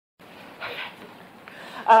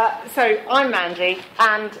So I'm Mandy,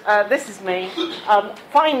 and this is me.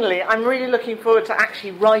 Finally, I'm really looking forward to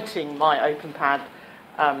actually writing my OpenPad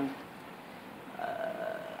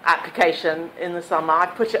application in the summer.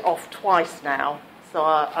 I've put it off twice now, so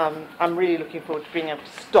I'm really looking forward to being able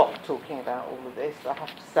to stop talking about all of this, I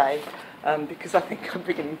have to say, because I think I'm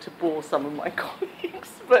beginning to bore some of my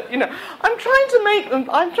colleagues. But, you know, I'm trying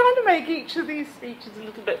to make each of these speeches a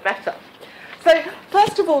little bit better. So,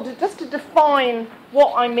 first of all, just to define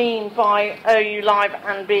what I mean by OU Live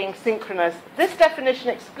and being synchronous, this definition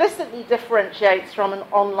explicitly differentiates from an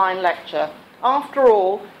online lecture. After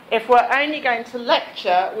all, if we're only going to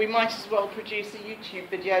lecture, we might as well produce a YouTube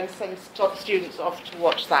video and send students off to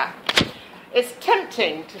watch that. It's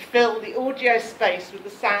tempting to fill the audio space with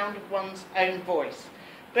the sound of one's own voice.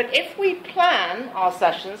 But if we plan our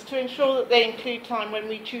sessions to ensure that they include time when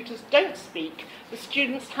we tutors don't speak, the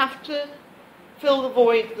students have to fill the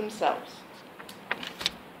void themselves.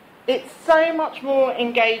 It's so much more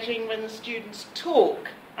engaging when the students talk,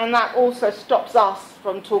 and that also stops us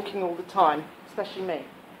from talking all the time, especially me.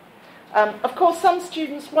 Of course, some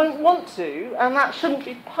students won't want to, and that shouldn't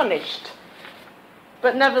be punished.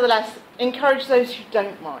 But nevertheless, encourage those who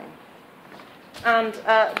don't mind. And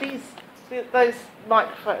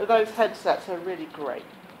those headsets are really great.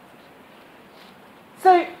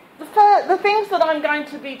 So the things that I'm going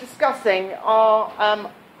to be discussing are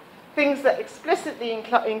things that explicitly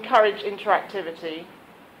encourage interactivity.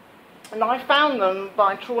 And I found them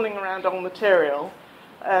by trawling around on material.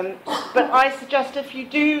 But I suggest if you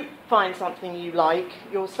do find something you like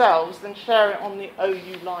yourselves, then share it on the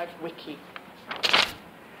OU Live wiki.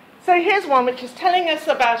 So here's one which is telling us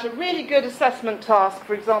about a really good assessment task,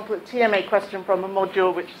 for example, a TMA question from a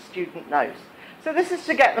module which a student knows. So this is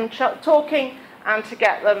to get them talking and to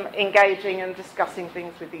get them engaging and discussing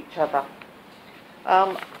things with each other.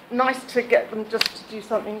 Nice to get them just to do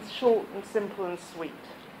something short and simple and sweet.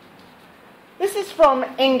 This is from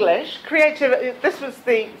English. This was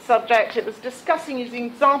the subject. It was discussing using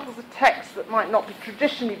examples of text that might not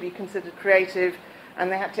traditionally be considered creative,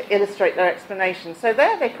 and they had to illustrate their explanation. So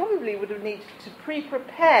there they probably would have needed to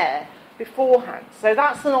pre-prepare beforehand. So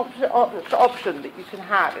that's an option that you can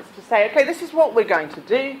have, is to say, okay, this is what we're going to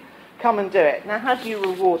do, come and do it. Now, how do you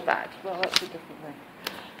reward that? Well, that's a different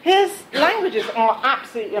thing. Languages are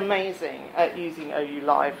absolutely amazing at using OU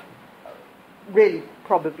Live, really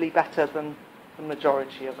probably better than the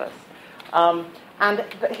majority of us.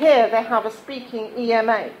 But here they have a speaking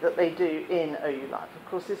EMA that they do in OU Live. Of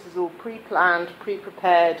course, this is all pre-planned,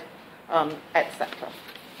 pre-prepared, etc.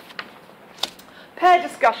 Pair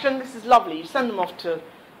discussion, this is lovely. You send them off to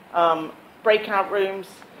breakout rooms,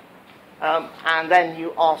 and then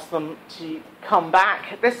you ask them to come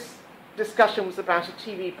back. This discussion was about a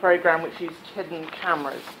TV program which used hidden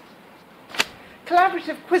cameras.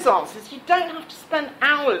 Collaborative quiz answers. You don't have to spend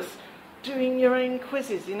hours doing your own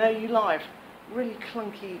quizzes in OU Live. Really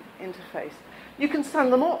clunky interface. You can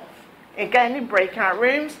send them off, again in breakout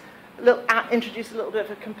rooms, introduce a little bit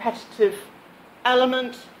of a competitive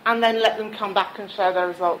element, and then let them come back and share their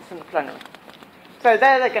results in the plenary. So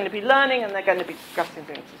there they're going to be learning, and they're going to be discussing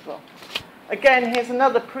things as well. Again, here's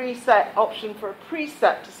another preset option for a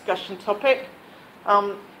preset discussion topic.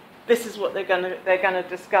 This is what they're going to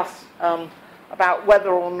discuss about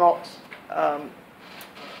whether or not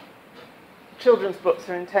children's books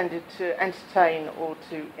are intended to entertain or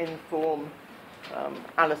to inform.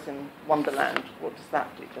 Alice in Wonderland, what does that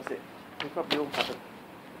do? We probably all have a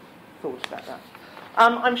thought about that.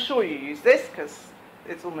 I'm sure you use this because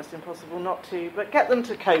it's almost impossible not to, but get them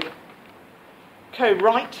to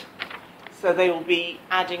co-write, so they will be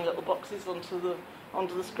adding little boxes onto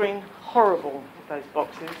the screen. Horrible, those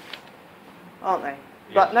boxes, aren't they?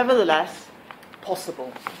 Yeah. But nevertheless,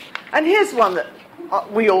 possible. And here's one that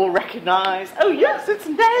we all recognise. Oh yes, it's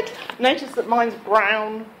Ned. Notice that mine's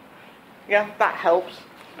brown. Yeah, that helps,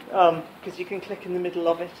 because you can click in the middle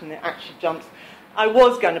of it and it actually jumps. I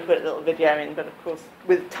was going to put a little video in, but of course,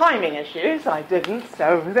 with timing issues, I didn't,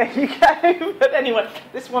 so there you go. But anyway,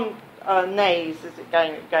 this one neighs as it's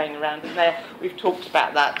going around, and there we've talked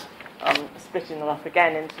about that, splitting them up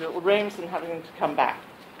again into little rooms and having them to come back.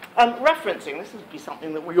 Referencing, this would be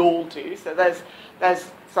something that we all do, so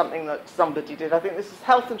there's something that somebody did. I think this is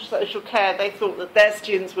health and social care. They thought that their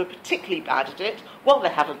students were particularly bad at it. Well, they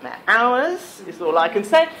haven't met ours, is all I can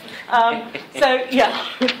say. So, yeah,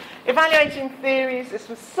 evaluating theories, this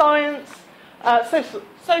was science,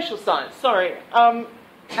 social science, sorry.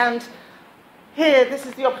 And here, this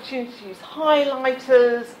is the opportunity to use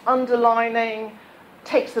highlighters, underlining,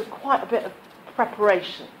 takes quite a bit of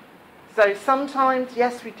preparation. So sometimes,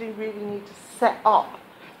 yes, we do really need to set up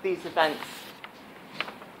these events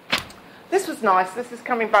this was nice. This is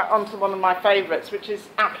coming back onto one of my favourites, which is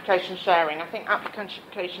application sharing. I think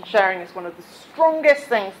application sharing is one of the strongest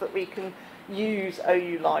things that we can use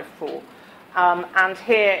OU Live for. And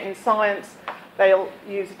here in science, they'll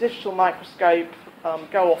use a digital microscope,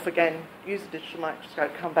 go off again, use a digital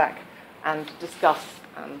microscope, come back and discuss.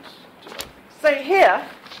 And so here,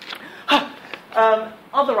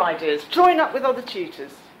 other ideas. Join up with other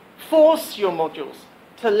tutors. Force your modules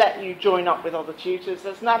to let you join up with other tutors.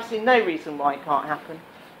 There's absolutely no reason why it can't happen.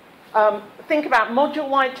 Think about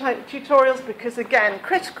module-wide tutorials because, again,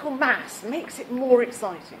 critical mass makes it more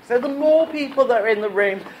exciting. So the more people that are in the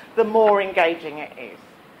room, the more engaging it is.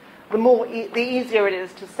 The easier it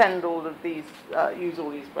is to send all of these, use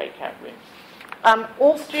all these breakout rooms.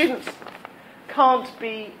 All students can't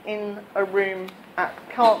be in a room,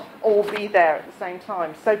 can't all be there at the same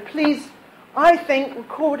time. So please, I think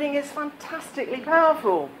recording is fantastically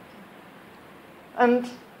powerful. And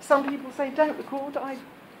some people say don't record. I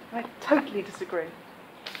totally disagree.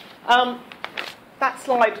 That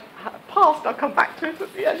slide passed, I'll come back to it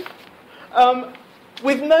at the end.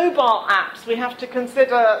 With mobile apps, we have to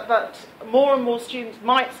consider that more and more students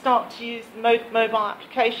might start to use mobile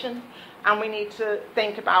application, and we need to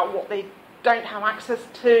think about what they don't have access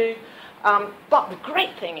to. But the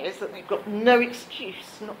great thing is that they've got no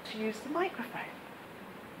excuse not to use the microphone,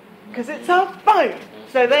 because it's our phone.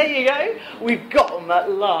 So there you go. We've got them at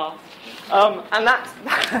last. And that's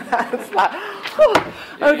that.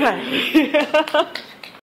 Okay.